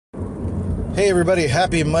Hey everybody,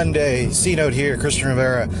 happy Monday. C-Note here, Christian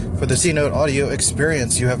Rivera for the C-Note audio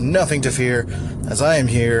experience. You have nothing to fear, as I am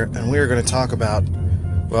here, and we are going to talk about,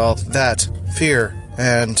 well, that fear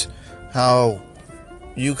and how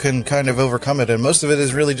you can kind of overcome it. And most of it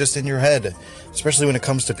is really just in your head, especially when it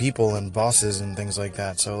comes to people and bosses and things like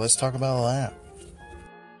that. So let's talk about that.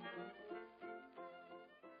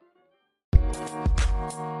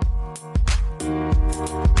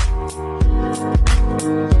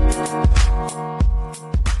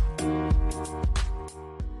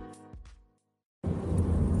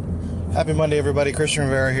 Happy Monday, everybody. Christian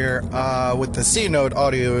Rivera here with the C-Note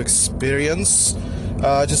audio experience.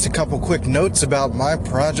 Just a couple quick notes about my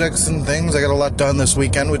projects and things. I got a lot done this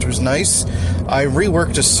weekend, which was nice. I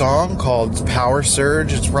reworked a song called Power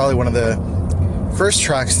Surge. It's probably one of the first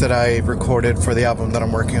tracks that I recorded for the album that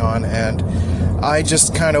I'm working on, and I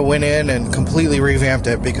just kind of went in and completely revamped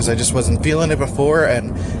it because I just wasn't feeling it before,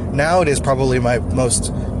 and now it is probably my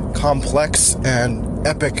most complex and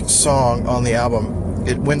epic song on the album.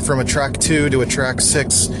 It went from a track 2 to a track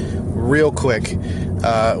 6 real quick,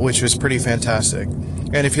 which was pretty fantastic.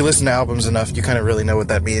 And if you listen to albums enough, you kind of really know what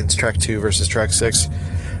that means, track 2 versus track 6.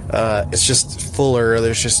 It's just fuller.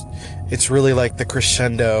 It's really like the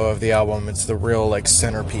crescendo of the album. It's the real like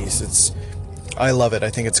centerpiece. I love it. I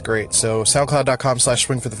think it's great. So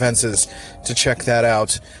soundcloud.com/swingforthefences to check that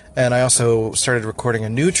out. And I also started recording a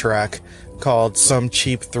new track called Some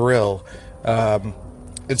Cheap Thrill.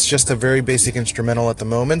 It's just a very basic instrumental at the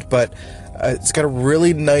moment, but it's got a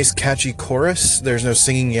really nice, catchy chorus. There's no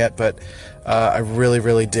singing yet, but I really,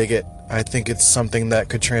 really dig it. I think it's something that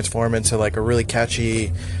could transform into like a really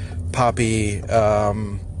catchy, poppy, I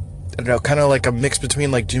don't know, kind of like a mix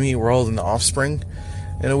between like Jimmy Eat World and The Offspring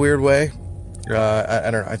in a weird way. I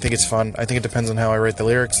don't know. I think it's fun. I think it depends on how I write the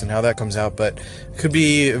lyrics and how that comes out, but it could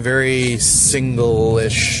be a very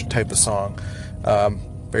single-ish type of song,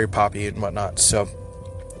 very poppy and whatnot. So.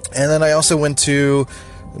 And then I also went to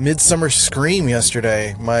Midsummer Scream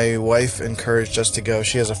yesterday. My wife encouraged us to go.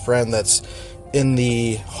 She has a friend that's in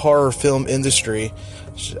the horror film industry.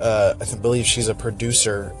 I believe she's a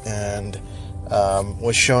producer and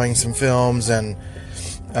was showing some films. And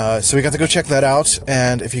so we got to go check that out.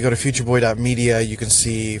 And if you go to futureboy.media, you can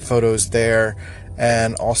see photos there.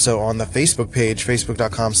 And also on the Facebook page,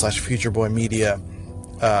 facebook.com/futureboymedia,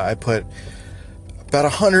 I put about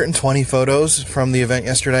 120 photos from the event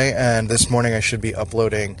yesterday, and this morning I should be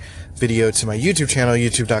uploading video to my YouTube channel,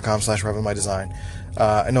 youtube.com/RevinMyDesign.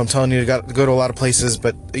 I know I'm telling you to go to a lot of places,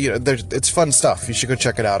 but it's fun stuff. You should go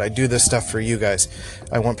check it out. I do this stuff for you guys.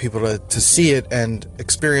 I want people to see it and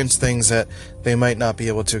experience things that they might not be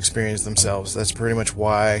able to experience themselves. That's pretty much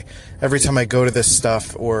why every time I go to this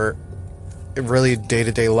stuff, or really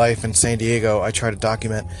day-to-day life in San Diego, I try to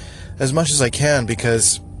document as much as I can,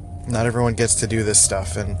 because not everyone gets to do this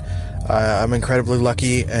stuff, and I'm incredibly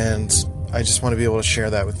lucky, and I just want to be able to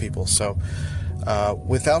share that with people. So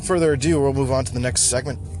without further ado, we'll move on to the next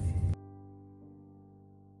segment.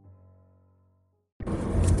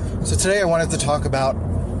 So today I wanted to talk about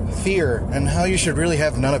fear and how you should really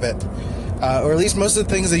have none of it, or at least most of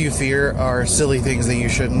the things that you fear are silly things that you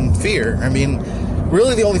shouldn't fear. I mean,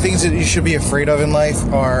 really the only things that you should be afraid of in life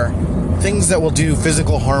are things that will do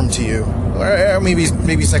physical harm to you, or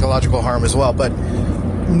maybe psychological harm as well, but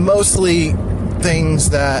mostly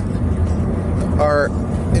things that are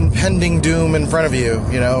impending doom in front of you,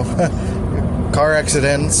 car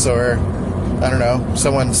accidents, or, I don't know,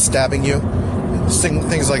 someone stabbing you,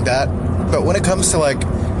 things like that. But when it comes to, like,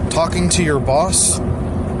 talking to your boss,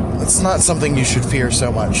 it's not something you should fear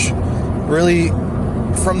so much. Really,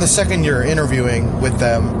 from the second you're interviewing with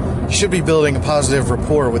them, you should be building a positive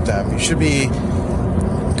rapport with them. You should be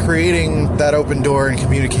creating that open door and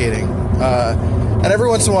communicating. And every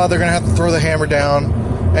once in a while, they're going to have to throw the hammer down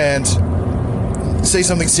and say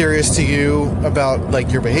something serious to you about,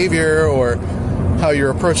 like, your behavior or how you're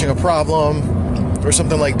approaching a problem or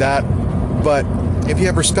something like that. But if you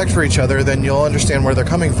have respect for each other, then you'll understand where they're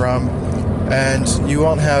coming from, and you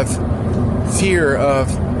won't have fear of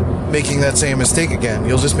making that same mistake again.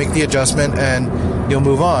 You'll just make the adjustment and you'll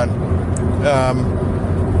move on.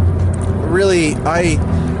 Really, I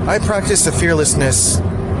practice the fearlessness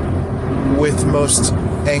with most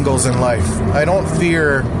angles in life. I don't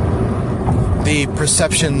fear the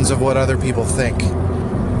perceptions of what other people think.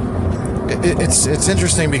 It's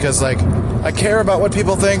interesting because, like, I care about what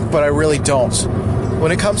people think, but I really don't. When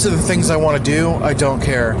it comes to the things I want to do, I don't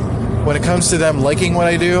care. When it comes to them liking what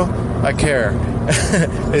I do, I care.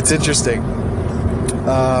 It's interesting.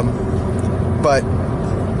 But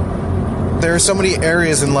there are so many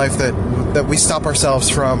areas in life that we stop ourselves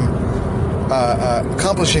from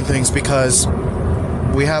accomplishing things because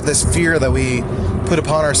we have this fear that we put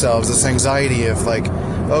upon ourselves, this anxiety of like,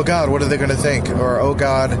 oh God, what are they going to think? Or, oh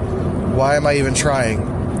God, why am I even trying?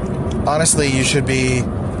 Honestly, you should be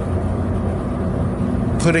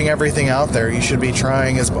putting everything out there. You should be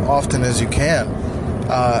trying as often as you can,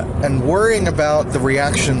 and worrying about the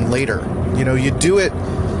reaction later. You do it.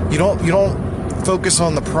 You don't focus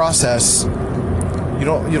on the process. You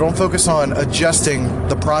don't focus on adjusting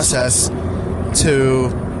the process to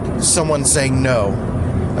someone saying no.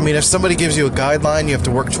 I mean, if somebody gives you a guideline, you have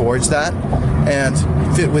to work towards that and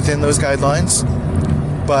fit within those guidelines.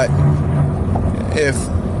 But if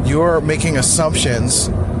you're making assumptions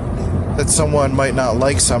that someone might not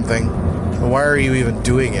like something, why are you even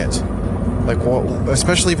doing it? Like, well,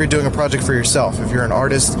 especially if you're doing a project for yourself. If you're an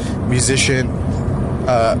artist, musician,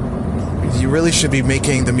 you really should be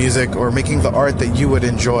making the music or making the art that you would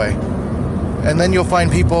enjoy. And then you'll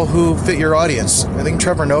find people who fit your audience. I think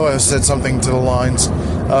Trevor Noah said something to the lines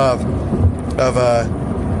of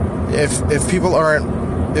if people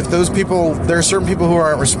aren't, if those people, there are certain people who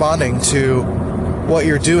aren't responding to what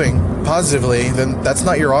you're doing positively, then that's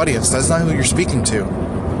not your audience. That's not who you're speaking to.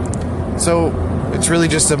 So it's really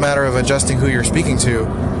just a matter of adjusting who you're speaking to.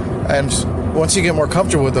 And once you get more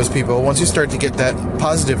comfortable with those people, once you start to get that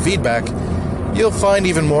positive feedback, you'll find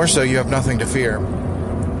even more so you have nothing to fear.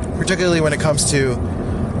 Particularly when it comes to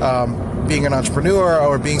being an entrepreneur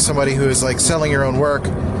or being somebody who is like selling your own work,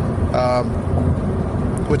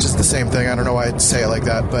 which is the same thing. I don't know why I'd say it like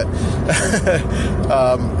that, but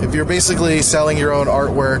if you're basically selling your own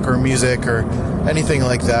artwork or music or anything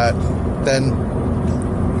like that, then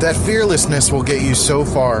that fearlessness will get you so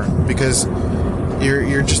far because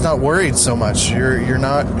you're just not worried so much. You're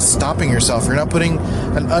not stopping yourself. You're not putting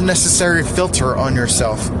an unnecessary filter on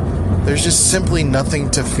yourself. There's just simply nothing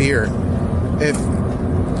to fear.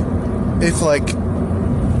 If like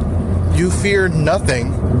you fear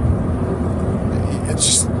nothing, it's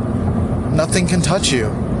just nothing can touch you.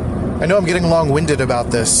 I know I'm getting long-winded about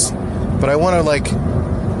this, but I want to like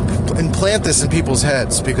implant this in people's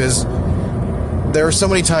heads because there are so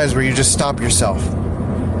many times where you just stop yourself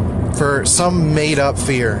for some made-up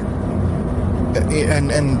fear.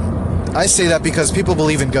 And I say that because people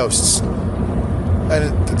believe in ghosts.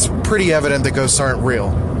 And it's pretty evident that ghosts aren't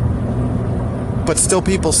real. But still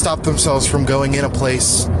people stop themselves from going in a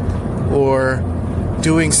place or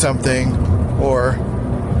doing something or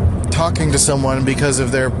talking to someone because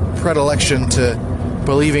of their predilection to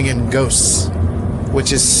believing in ghosts,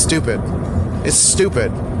 which is stupid. It's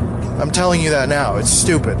stupid. I'm telling you that now. It's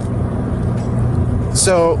stupid.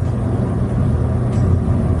 So,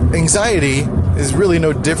 anxiety is really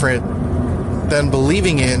no different than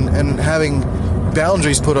believing in and having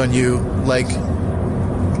boundaries put on you like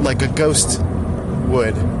a ghost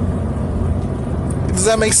would. Does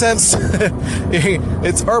that make sense?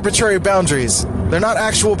 It's arbitrary boundaries. They're not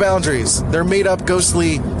actual boundaries. They're made up,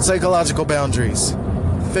 ghostly, psychological boundaries.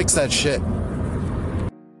 Fix that shit.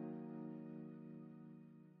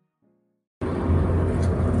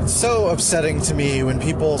 It's so upsetting to me when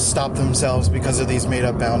people stop themselves because of these made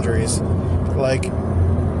up boundaries. Like,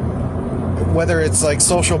 whether it's like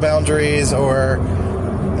social boundaries or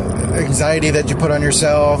anxiety that you put on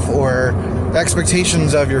yourself or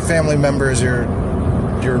expectations of your family members, your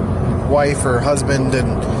wife or husband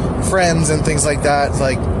and friends and things like that.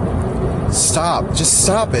 Like, stop. Just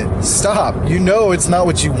stop it. Stop. You know it's not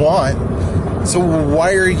what you want. So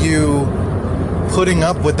why are you putting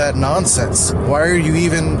up with that nonsense? Why are you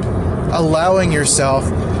even allowing yourself?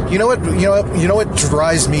 You know what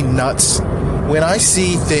drives me nuts? When I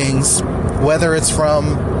see things, whether it's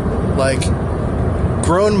from like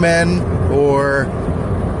grown men or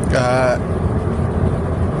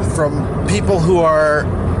from people who are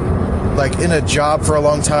like in a job for a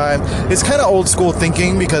long time. It's kind of old school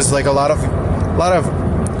thinking because like a lot of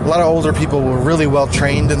older people were really well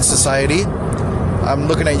trained in society. I'm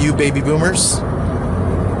looking at you, baby boomers.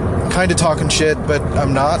 Kind of talking shit, but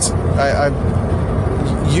I'm not.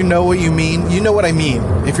 You know what you mean. You know what I mean.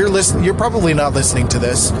 If you're listening, you're probably not listening to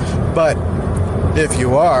this, but if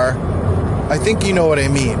you are, I think you know what I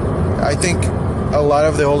mean. I think a lot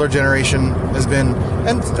of the older generation has been,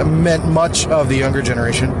 and much of the younger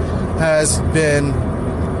generation has been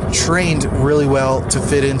trained really well to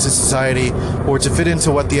fit into society or to fit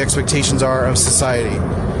into what the expectations are of society.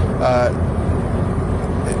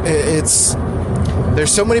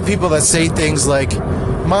 There's so many people that say things like,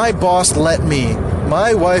 my boss let me,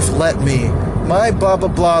 my wife let me, my blah blah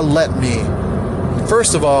blah let me.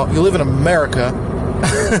 First of all, you live in America.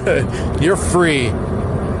 You're free,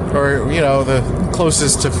 or the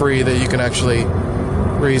closest to free that you can actually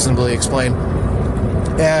reasonably explain.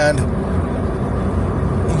 And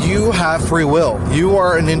you have free will. You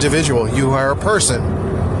are an individual. You are a person.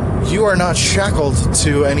 You are not shackled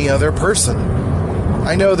to any other person.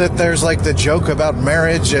 I know that there's like the joke about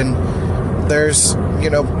marriage, and there's,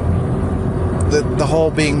 the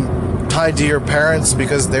whole being tied to your parents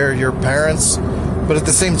because they're your parents. But at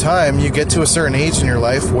the same time, you get to a certain age in your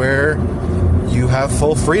life where you have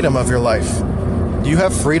full freedom of your life. You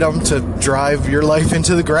have freedom to drive your life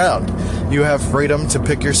into the ground. You have freedom to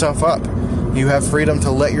pick yourself up. You have freedom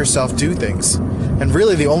to let yourself do things. And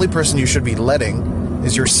really, the only person you should be letting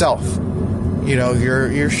is yourself.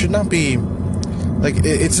 You should not be...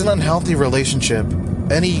 it's an unhealthy relationship,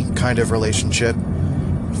 any kind of relationship,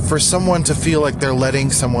 for someone to feel like they're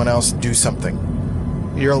letting someone else do something.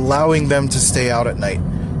 You're allowing them to stay out at night.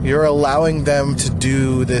 You're allowing them to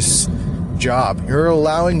do this job. You're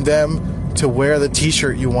allowing them to wear the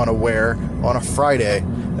t-shirt you want to wear on a Friday.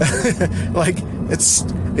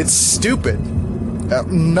 It's stupid.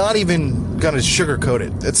 I'm not even gonna sugarcoat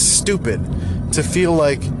it. It's stupid to feel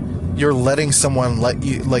like you're letting someone let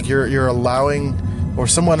you, like you're allowing, or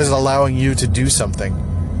someone is allowing you to do something.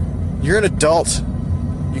 You're an adult.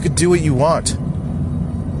 You could do what you want.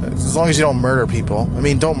 As long as you don't murder people. I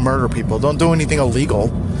mean, don't murder people. Don't do anything illegal.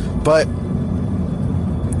 But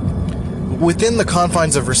within the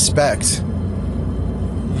confines of respect,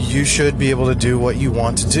 you should be able to do what you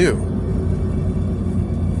want to do.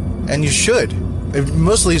 And you should.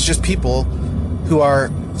 Mostly it's just people who are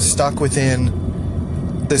stuck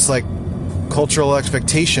within this cultural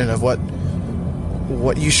expectation of what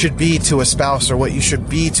you should be to a spouse, or what you should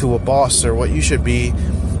be to a boss, or what you should be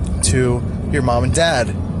to your mom and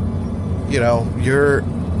dad. Your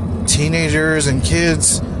teenagers and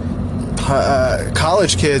kids,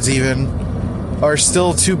 college kids even, are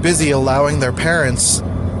still too busy allowing their parents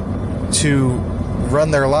to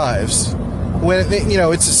run their lives. When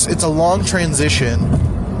it's a long transition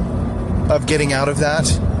of getting out of that,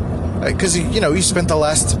 because you spent the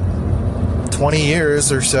last 20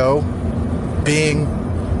 years or so being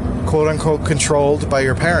quote unquote controlled by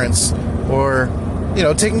your parents, or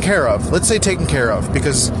taken care of. Let's say taken care of,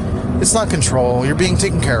 because it's not control. You're being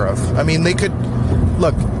taken care of. I mean, they could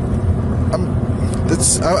look.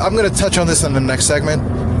 I'm going to touch on this in the next segment,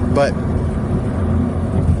 but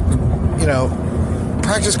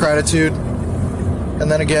practice gratitude,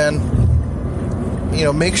 and then again,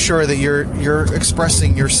 make sure that you're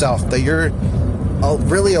expressing yourself, that you're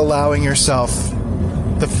really allowing yourself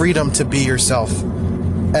the freedom to be yourself,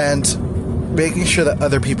 and making sure that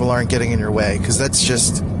other people aren't getting in your way, because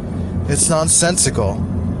it's nonsensical.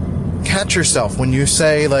 Catch yourself when you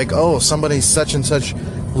say oh, somebody such and such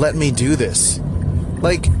let me do this.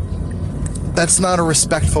 That's not a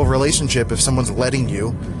respectful relationship if someone's letting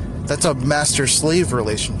you. That's a master-slave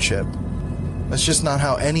relationship. That's just not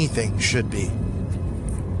how anything should be.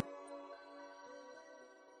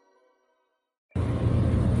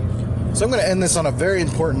 So I'm going to end this on a very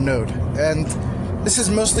important note, and this is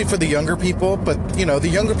mostly for the younger people, but the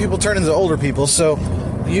younger people turn into older people, so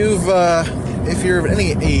you've, if you're of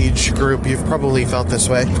any age group, you've probably felt this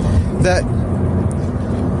way, that,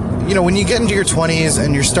 when you get into your 20s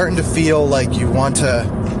and you're starting to feel like you want to,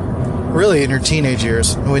 really in your teenage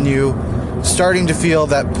years, when you starting to feel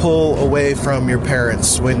that pull away from your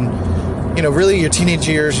parents, when, really your teenage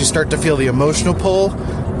years, you start to feel the emotional pull,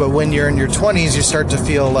 but when you're in your 20s, you start to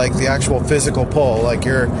feel like the actual physical pull, like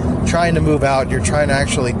you're trying to move out, you're trying to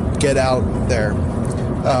actually get out there.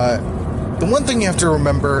 The one thing you have to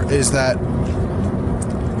remember is that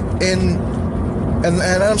and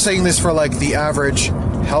I'm saying this for the average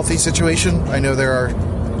healthy situation. I know there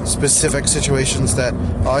are specific situations that,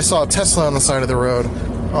 I saw a Tesla on the side of the road.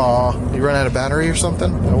 Aw, you run out of battery or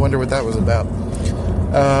something? I wonder what that was about.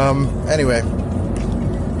 Anyway,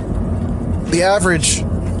 the average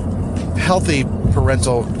healthy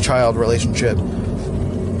parental-child relationship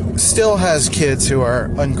still has kids who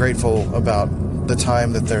are ungrateful about the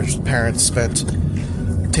time that their parents spent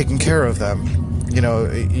taking care of them.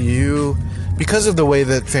 Because of the way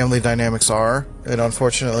that family dynamics are, it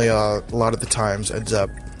unfortunately a lot of the times ends up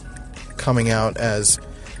coming out as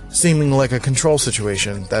seeming like a control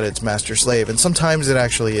situation, that it's master-slave, and sometimes it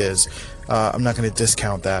actually is. I'm not going to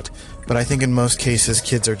discount that, but I think in most cases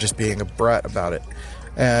kids are just being a brat about it.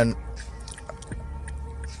 And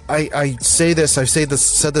I say this, I've said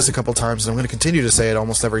this a couple times, and I'm going to continue to say it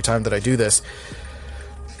almost every time that I do this,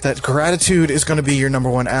 that gratitude is going to be your number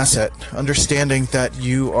one asset. Understanding that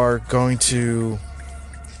you are going to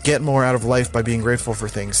get more out of life by being grateful for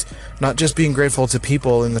things. Not just being grateful to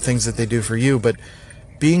people and the things that they do for you, but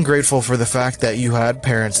being grateful for the fact that you had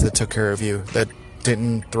parents that took care of you, that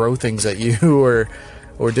didn't throw things at you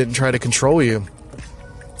or didn't try to control you.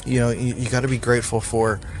 You got to be grateful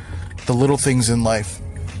for the little things in life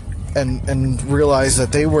and realize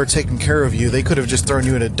that they were taking care of you. They could have just thrown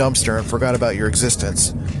you in a dumpster and forgot about your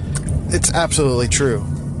existence. It's absolutely true.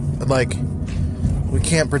 Like, we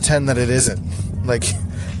can't pretend that it isn't. Like,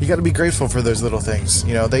 you got to be grateful for those little things.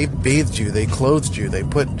 They bathed you, they clothed you, they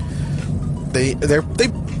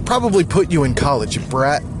probably put you in college, you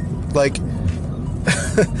brat. Like,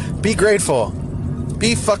 be grateful.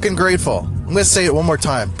 Be fucking grateful. I'm gonna say it one more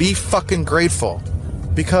time. Be fucking grateful.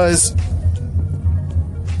 Because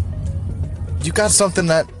you got something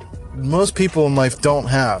that most people in life don't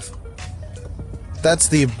have. That's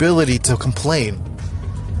the ability to complain.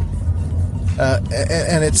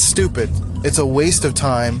 And it's stupid. It's a waste of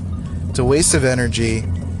time. It's a waste of energy.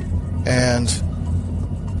 And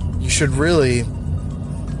you should really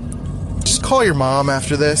just call your mom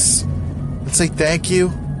after this and say thank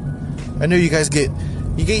you. I know you guys get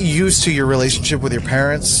used to your relationship with your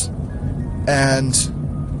parents, and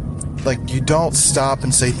like, you don't stop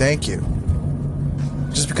and say thank you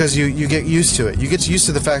just because you get used to it. You get used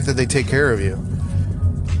to the fact that they take care of you.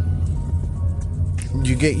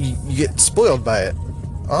 You get spoiled by it.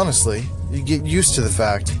 Honestly, you get used to the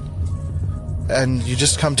fact, and you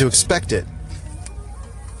just come to expect it.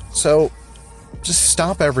 So just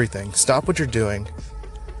stop everything. Stop what you're doing.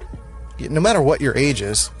 No matter what your age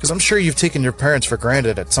is, because I'm sure you've taken your parents for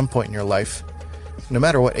granted at some point in your life. No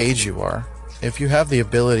matter what age you are, if you have the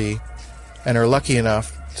ability and are lucky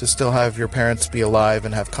enough to still have your parents be alive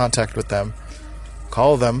and have contact with them,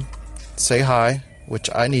 call them, say hi, which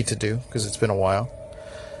I need to do because it's been a while,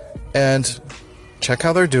 and check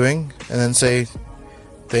how they're doing, and then say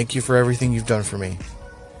thank you for everything you've done for me,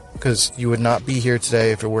 because you would not be here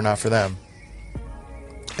today if it were not for them.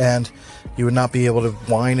 And you would not be able to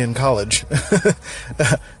whine in college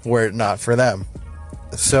were it not for them.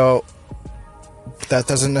 So that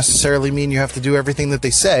doesn't necessarily mean you have to do everything that they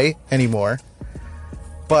say anymore.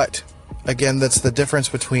 But again, that's the difference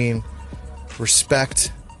between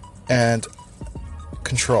respect and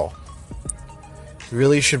control. You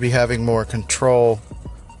really should be having more control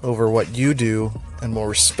over what you do and more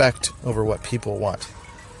respect over what people want.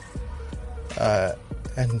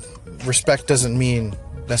 And respect doesn't mean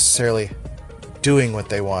necessarily doing what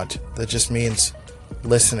they want. That just means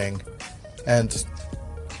listening and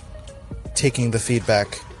taking the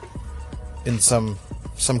feedback in some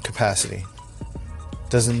capacity.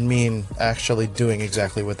 Doesn't mean actually doing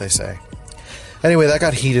exactly what they say. Anyway, that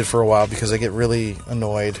got heated for a while because I get really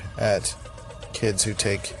annoyed at kids who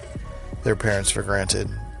take their parents for granted.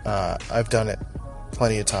 I've done it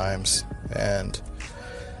plenty of times, and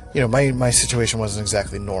my situation wasn't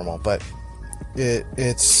exactly normal, but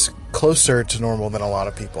it's closer to normal than a lot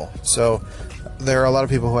of people. So there are a lot of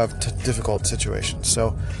people who have difficult situations.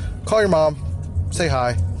 So call your mom, say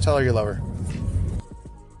hi, tell her you love her.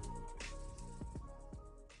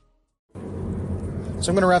 So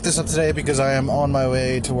I'm going to wrap this up today because I am on my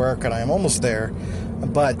way to work and I am almost there.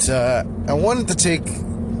 But I wanted to take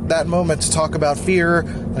that moment to talk about fear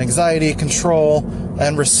and anxiety, control,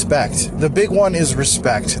 and respect. The big one is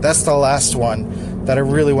respect. That's the last one that I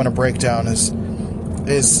really want to break down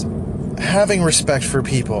is having respect for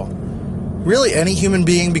people. Really any human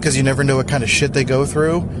being, because you never know what kind of shit they go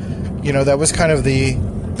through. That was kind of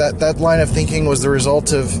that line of thinking was the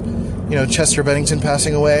result of, Chester Bennington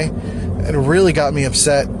passing away. It really got me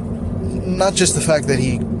upset. Not just the fact that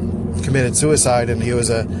he committed suicide and he was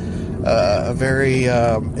a very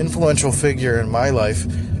influential figure in my life,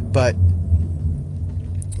 but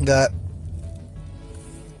that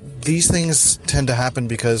these things tend to happen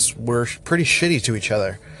because we're pretty shitty to each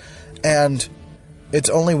other. And it's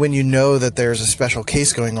only when you know that there's a special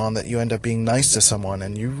case going on that you end up being nice to someone,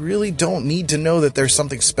 and you really don't need to know that there's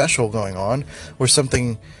something special going on or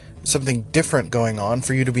something different going on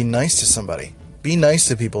for you to be nice to somebody. Be nice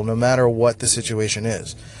to people no matter what the situation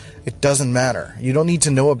is. It doesn't matter. You don't need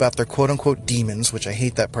to know about their quote-unquote demons, which I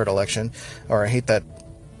hate that predilection, or I hate that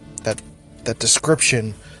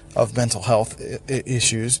description of mental health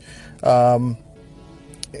issues.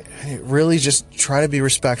 Really just try to be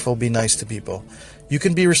respectful, be nice to people. You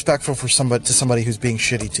can be respectful to somebody who's being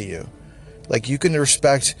shitty to you. Like, you can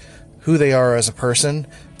respect who they are as a person,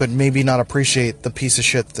 but maybe not appreciate the piece of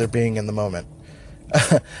shit that they're being in the moment.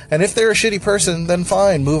 And if they're a shitty person, then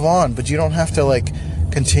fine, move on. But you don't have to,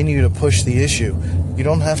 continue to push the issue. You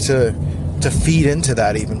don't have to feed into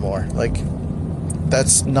that even more.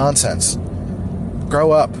 That's nonsense.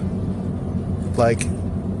 Grow up.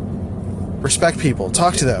 Respect people.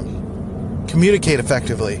 Talk to them. Communicate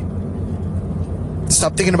effectively.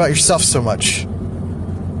 Stop thinking about yourself so much.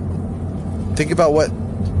 Think about what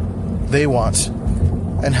they want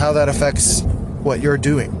and how that affects what you're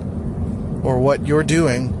doing, or what you're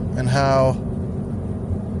doing and how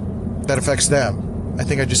that affects them. I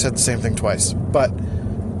think I just said the same thing twice, but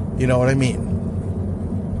you know what I mean.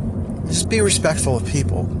 Just be respectful of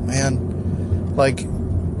people, man. Like,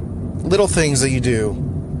 little things that you do.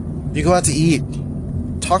 You go out to eat,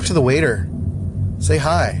 talk to the waiter, say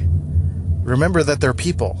hi. Remember that they're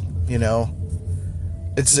people, you know.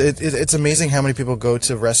 It's amazing how many people go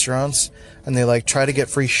to restaurants and they like try to get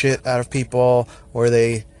free shit out of people, or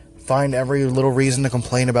they find every little reason to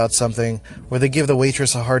complain about something, or they give the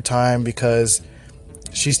waitress a hard time because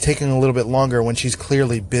she's taking a little bit longer when she's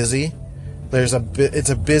clearly busy. It's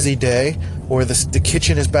a busy day, or the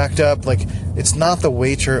kitchen is backed up. Like, it's not the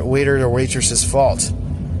waiter or waitress's fault.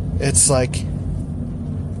 It's like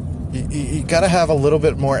you gotta have a little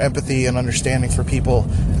bit more empathy and understanding for people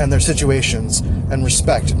and their situations, and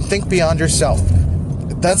respect, and think beyond yourself.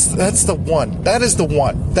 That's the one. That is the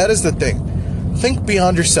one. That is the thing. Think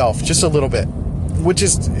beyond yourself just a little bit,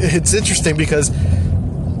 it's interesting because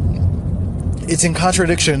it's in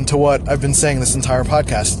contradiction to what I've been saying this entire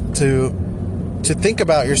podcast, to think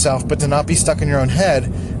about yourself, but to not be stuck in your own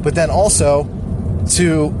head, but then also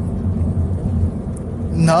to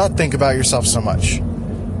not think about yourself so much.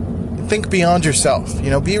 Think beyond yourself.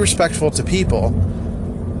 Be respectful to people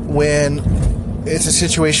when it's a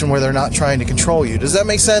situation where they're not trying to control you. Does that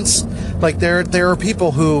make sense? Like, there are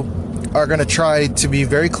people who are going to try to be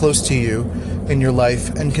very close to you in your life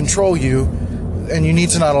and control you, and you need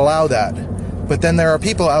to not allow that. But then there are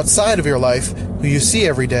people outside of your life who you see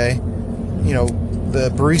every day, the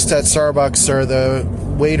barista at Starbucks or the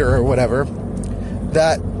waiter or whatever,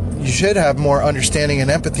 that you should have more understanding and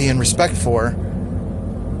empathy and respect for,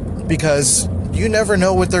 because you never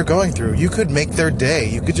know what they're going through. You could make their day.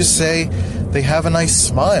 You could just say they have a nice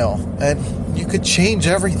smile, and you could change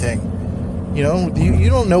everything. You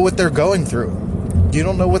don't know what they're going through. You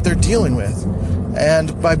don't know what they're dealing with.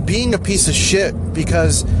 And by being a piece of shit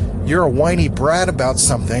because you're a whiny brat about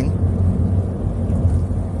something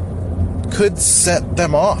could set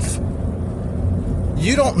them off.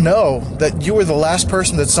 You don't know that you were the last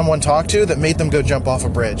person that someone talked to that made them go jump off a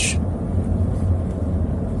bridge.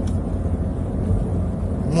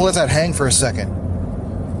 We'll let that hang for a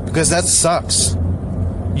second, because that sucks.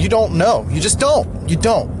 You don't know. You just don't. You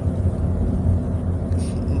don't.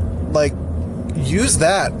 Like, use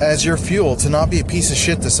that as your fuel to not be a piece of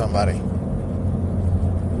shit to somebody.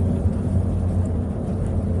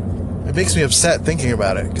 It makes me upset thinking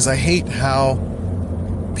about it, because I hate how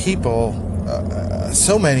people,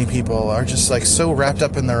 so many people, are just like so wrapped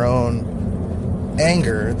up in their own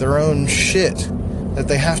anger, their own shit, that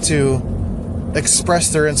they have to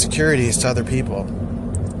express their insecurities to other people.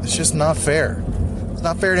 It's just not fair. It's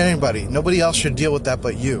not fair to anybody. Nobody else should deal with that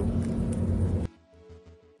but you.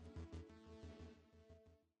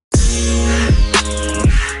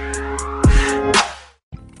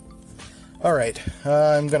 Alright,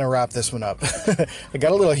 I'm gonna wrap this one up. I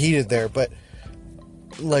got a little heated there, but,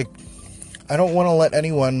 like, I don't want to let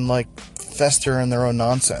anyone, like, fester in their own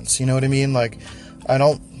nonsense. You know what I mean? Like, I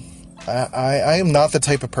am not the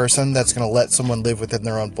type of person that's going to let someone live within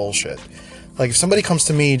their own bullshit. Like, if somebody comes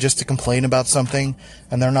to me just to complain about something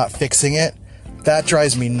and they're not fixing it, that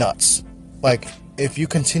drives me nuts. Like, if you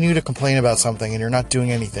continue to complain about something and you're not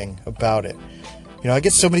doing anything about it. I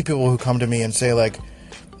get so many people who come to me and say, like,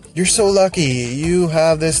 you're so lucky, you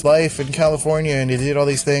have this life in California and you did all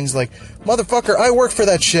these things. Like, motherfucker, I work for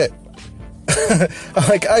that shit.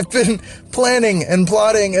 Like, I've been planning and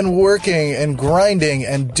plotting and working and grinding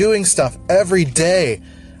and doing stuff every day.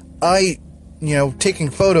 Taking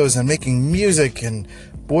photos and making music and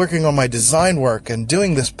working on my design work and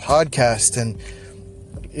doing this podcast and,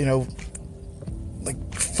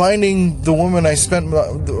 like, finding the woman I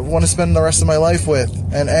want to spend the rest of my life with,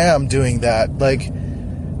 and am doing that. Like,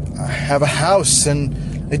 I have a house and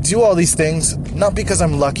I do all these things, not because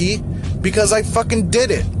I'm lucky, because I fucking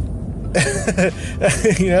did it.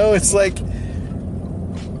 It's like,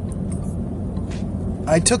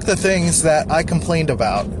 I took the things that I complained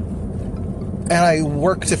about and I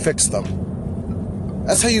worked to fix them.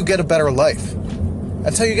 That's how you get a better life.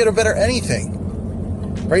 That's how you get a better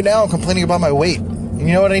anything. Right now I'm complaining about my weight. And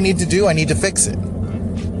you know what I need to do? I need to fix it.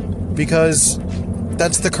 Because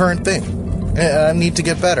that's the current thing. And I need to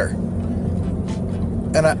get better.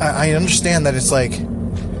 And I understand that it's like,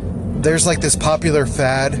 there's like this popular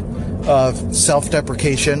fad of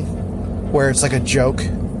self-deprecation where it's like a joke.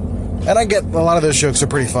 And I get a lot of those jokes are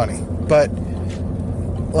pretty funny. But,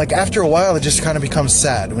 like, after a while, it just kind of becomes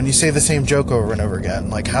sad when you say the same joke over and over again.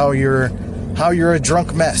 Like, how you're how you're a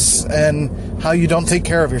drunk mess and how you don't take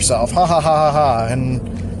care of yourself. Ha ha ha ha ha.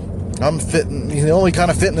 And I'm fit. The only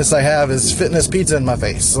kind of fitness I have is fitness pizza in my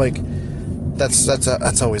face. Like,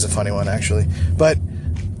 that's always a funny one, actually. But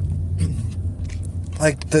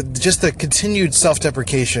like just the continued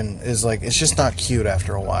self-deprecation is like, it's just not cute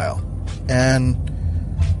after a while. And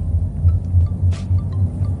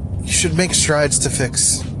you should make strides to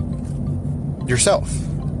fix yourself,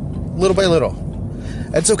 little by little.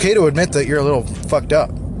 It's okay to admit that you're a little fucked up.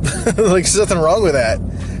 Like, there's nothing wrong with that.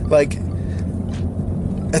 Like,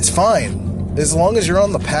 it's fine as long as you're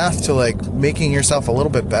on the path to like making yourself a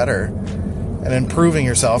little bit better and improving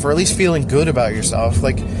yourself, or at least feeling good about yourself.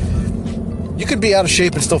 Like, you could be out of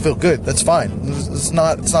shape and still feel good. That's fine. It's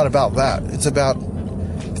not about that. It's about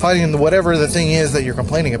finding whatever the thing is that you're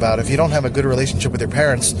complaining about. If you don't have a good relationship with your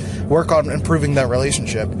parents, work on improving that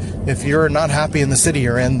relationship. If you're not happy in the city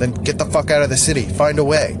you're in, then get the fuck out of the city. Find a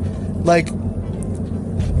way. Like,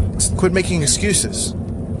 quit making excuses.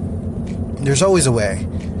 There's always a way.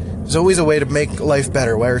 There's always a way to make life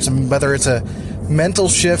better, whether it's a mental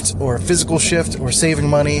shift or a physical shift or saving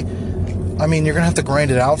money. I mean, you're going to have to grind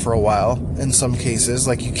it out for a while in some cases.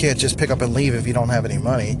 Like, you can't just pick up and leave if you don't have any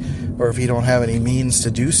money or if you don't have any means to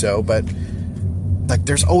do so. But, like,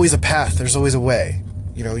 there's always a path. There's always a way.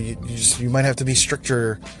 You know, you might have to be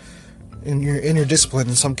stricter in your discipline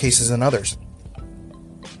in some cases than others.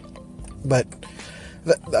 But,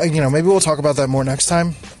 you know, maybe we'll talk about that more next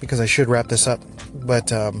time, because I should wrap this up.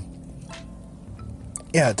 But,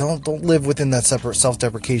 yeah, don't live within that separate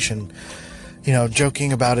self-deprecation. You know,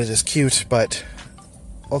 joking about it is cute, but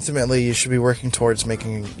ultimately you should be working towards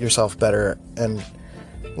making yourself better. And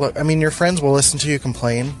look, I mean, your friends will listen to you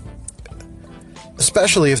complain,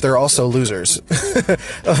 especially if they're also losers.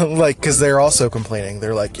 Like, because they're also complaining.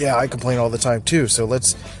 They're like, yeah, I complain all the time too, so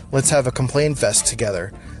let's have a complain fest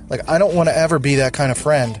together. Like, I don't want to ever be that kind of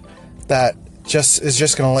friend that is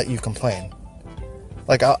just going to let you complain.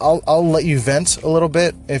 Like, I'll let you vent a little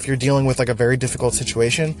bit if you're dealing with, like, a very difficult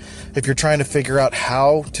situation. If you're trying to figure out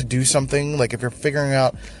how to do something, like, if you're figuring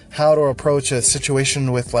out how to approach a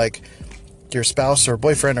situation with, like, your spouse or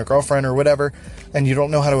boyfriend or girlfriend or whatever, and you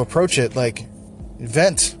don't know how to approach it, like,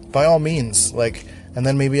 vent, by all means. Like, and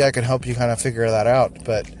then maybe I can help you kind of figure that out.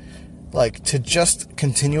 But, like, to just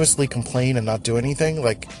continuously complain and not do anything,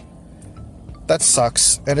 like, that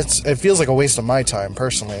sucks. And it feels like a waste of my time,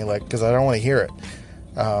 personally, like, because I don't want to hear it.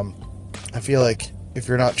 I feel like if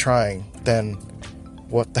you're not trying, then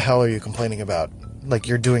what the hell are you complaining about? Like,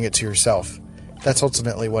 you're doing it to yourself. That's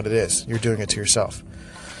ultimately what it is. You're doing it to yourself.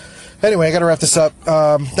 Anyway, I gotta wrap this up.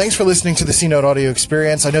 Thanks for listening to the C-Note audio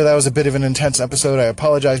experience. I know that was a bit of an intense episode. I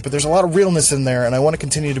apologize, but there's a lot of realness in there, and I want to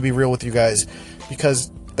continue to be real with you guys,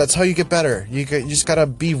 because that's how you get better. You just gotta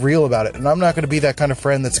be real about it. And I'm not gonna be that kind of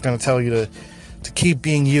friend that's gonna tell you to keep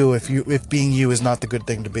being you if being you is not the good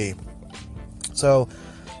thing to be. So,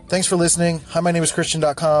 thanks for listening. Hi, my name is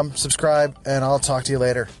Christian.com. Subscribe, and I'll talk to you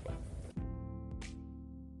later.